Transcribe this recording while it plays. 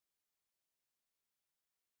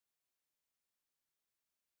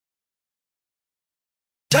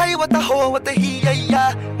Important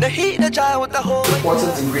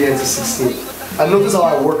ingredients is 16. And notice how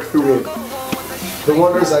I work through it. The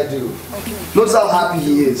wonders I do. Notice how happy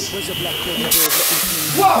he is.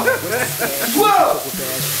 Whoa! Whoa!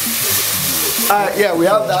 Yeah, we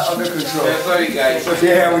have that under control. Yeah, sorry guys.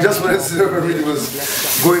 Yeah, we just wanted to know if everything was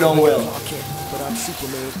going on well.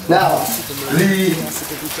 Now, the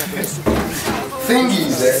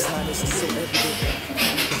thingies there.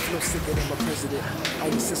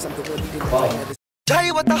 Wow.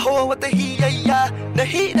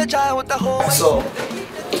 So,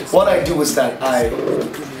 what I do is that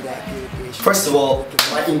first of all,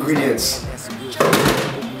 my ingredients.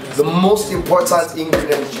 The most important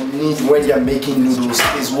ingredient you need when you're making noodles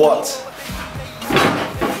is what?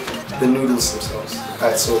 The noodles themselves.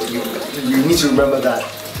 Alright, so you need to remember that.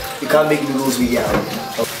 You can't make noodles with yam.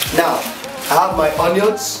 Now, I have my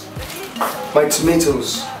onions, my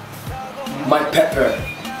tomatoes, my pepper,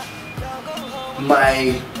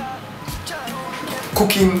 my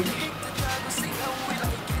cooking,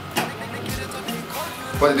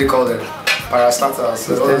 what do they call them? Parastatals,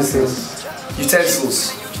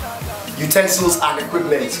 utensils and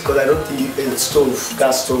equipment, because I don't think it's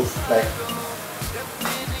gas stove, like,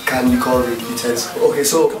 can you call it utensil? Okay,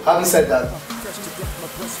 so having said that,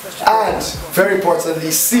 and very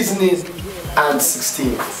importantly, seasoning and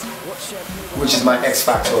 16, which is my X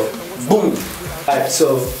factor. Boom! Alright,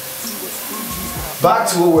 so back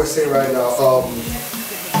to what we're saying right now.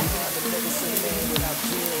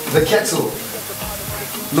 The kettle.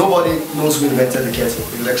 Nobody knows who invented the kettle,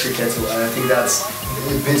 the electric kettle, and I think that's a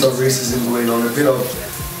bit of racism going on, a bit of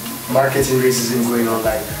marketing racism going on.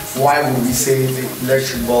 Like, why would we say the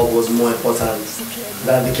electric bulb was more important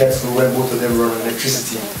than the kettle when both of them run on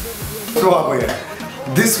electricity? So,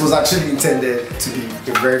 this was actually intended to be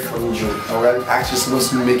a very funny joke. I was actually supposed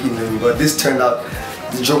to be making them, but this turned out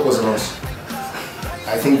the joke was on us.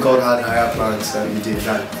 I think God had higher plans than he did.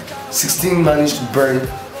 That 16 managed to burn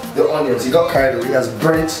the onions. He got carried away. He has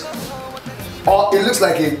burnt. Oh, it looks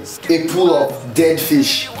like a pool of dead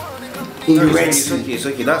fish in the Red Sea. It's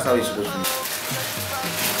okay, that's how it's supposed to be.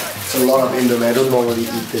 It's a lot of indomie. I don't normally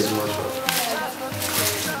eat this much.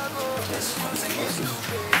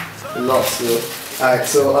 A lot, so. Alright,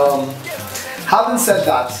 so having said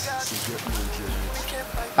that,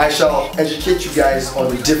 I shall educate you guys on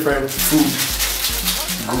the different food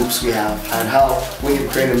groups we have and how when you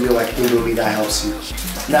create a meal like indomie that helps you.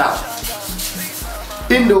 Now,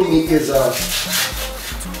 indomie is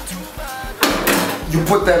you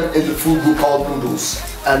put them in the food group called noodles,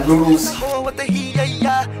 and noodles.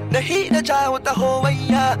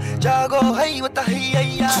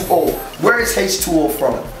 H2O. Where is H2O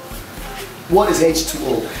from? What is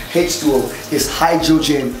H2O? H2O is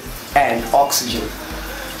hydrogen and oxygen.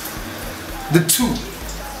 The two,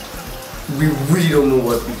 we really don't know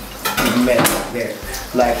what we meant there.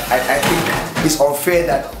 Like, I think it's unfair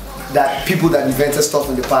that people that invented stuff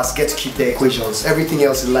in the past get to keep their equations. Everything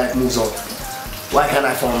else in life moves on. Why can't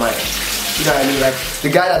I find mine? You know what I mean? Like, the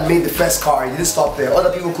guy that made the first car, he didn't stop there.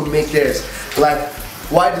 Other people could make theirs. Like,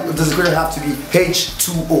 why does the equation have to be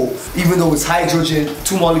H2O? Even though it's hydrogen,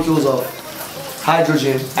 2 molecules of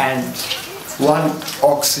hydrogen and 1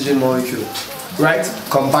 oxygen molecule, right?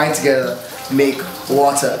 Combined together, make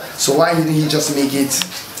water. So why didn't he just make it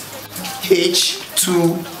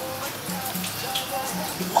H2O?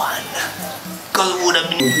 Because it would have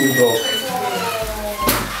been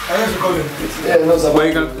yeah, no, so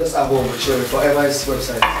let's have one for MI's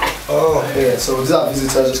website. Oh, yeah, so these are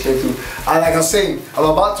visitors just came through. And like I was saying, I'm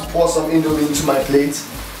about to pour some indomie into my plate.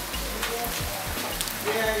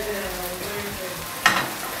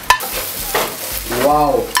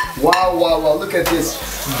 Wow, wow, wow, wow, look at this.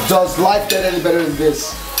 Does life get any better than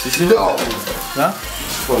this? No. Huh?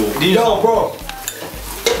 No, bro.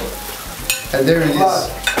 And there it is.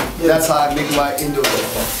 That's how I make my indomie.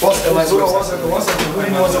 What's MI's website? One second. What do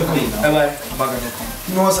you mean 1 second? MIABAGA.COM.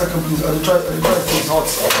 Give me 1 second, please. I'll try things hot.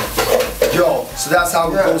 Yo, so that's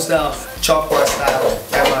how it goes down. Chalkboard style.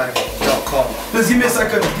 MIABAGA.COM. Please give me a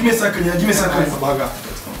second. Give me a second. Yeah, give me a second. MIABAGA.COM.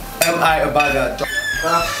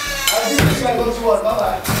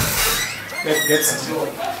 Bye-bye.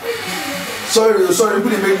 Sorry, we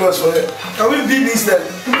couldn't make noise for it. Can we beat this then?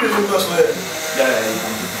 We couldn't make noise for it.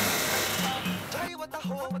 Yeah.